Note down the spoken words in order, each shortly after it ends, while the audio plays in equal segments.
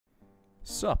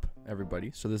Sup,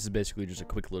 everybody. So this is basically just a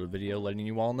quick little video letting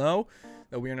you all know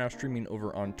that we are now streaming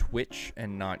over on Twitch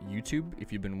and not YouTube.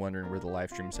 If you've been wondering where the live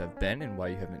streams have been and why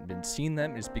you haven't been seeing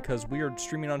them, it's because we are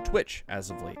streaming on Twitch as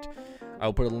of late.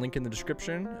 I'll put a link in the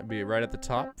description. It'll be right at the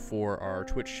top for our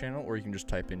Twitch channel, or you can just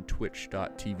type in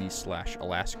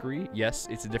twitch.tv/Alaskary. Yes,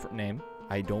 it's a different name.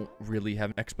 I don't really have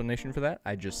an explanation for that.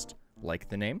 I just like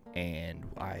the name, and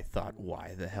I thought,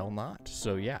 why the hell not?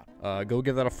 So yeah, go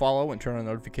give that a follow and turn on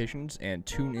notifications and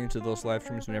tune into those live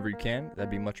streams whenever you can.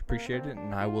 That'd be much appreciated,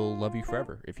 and I will love you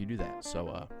forever if you do that.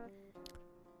 So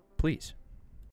please.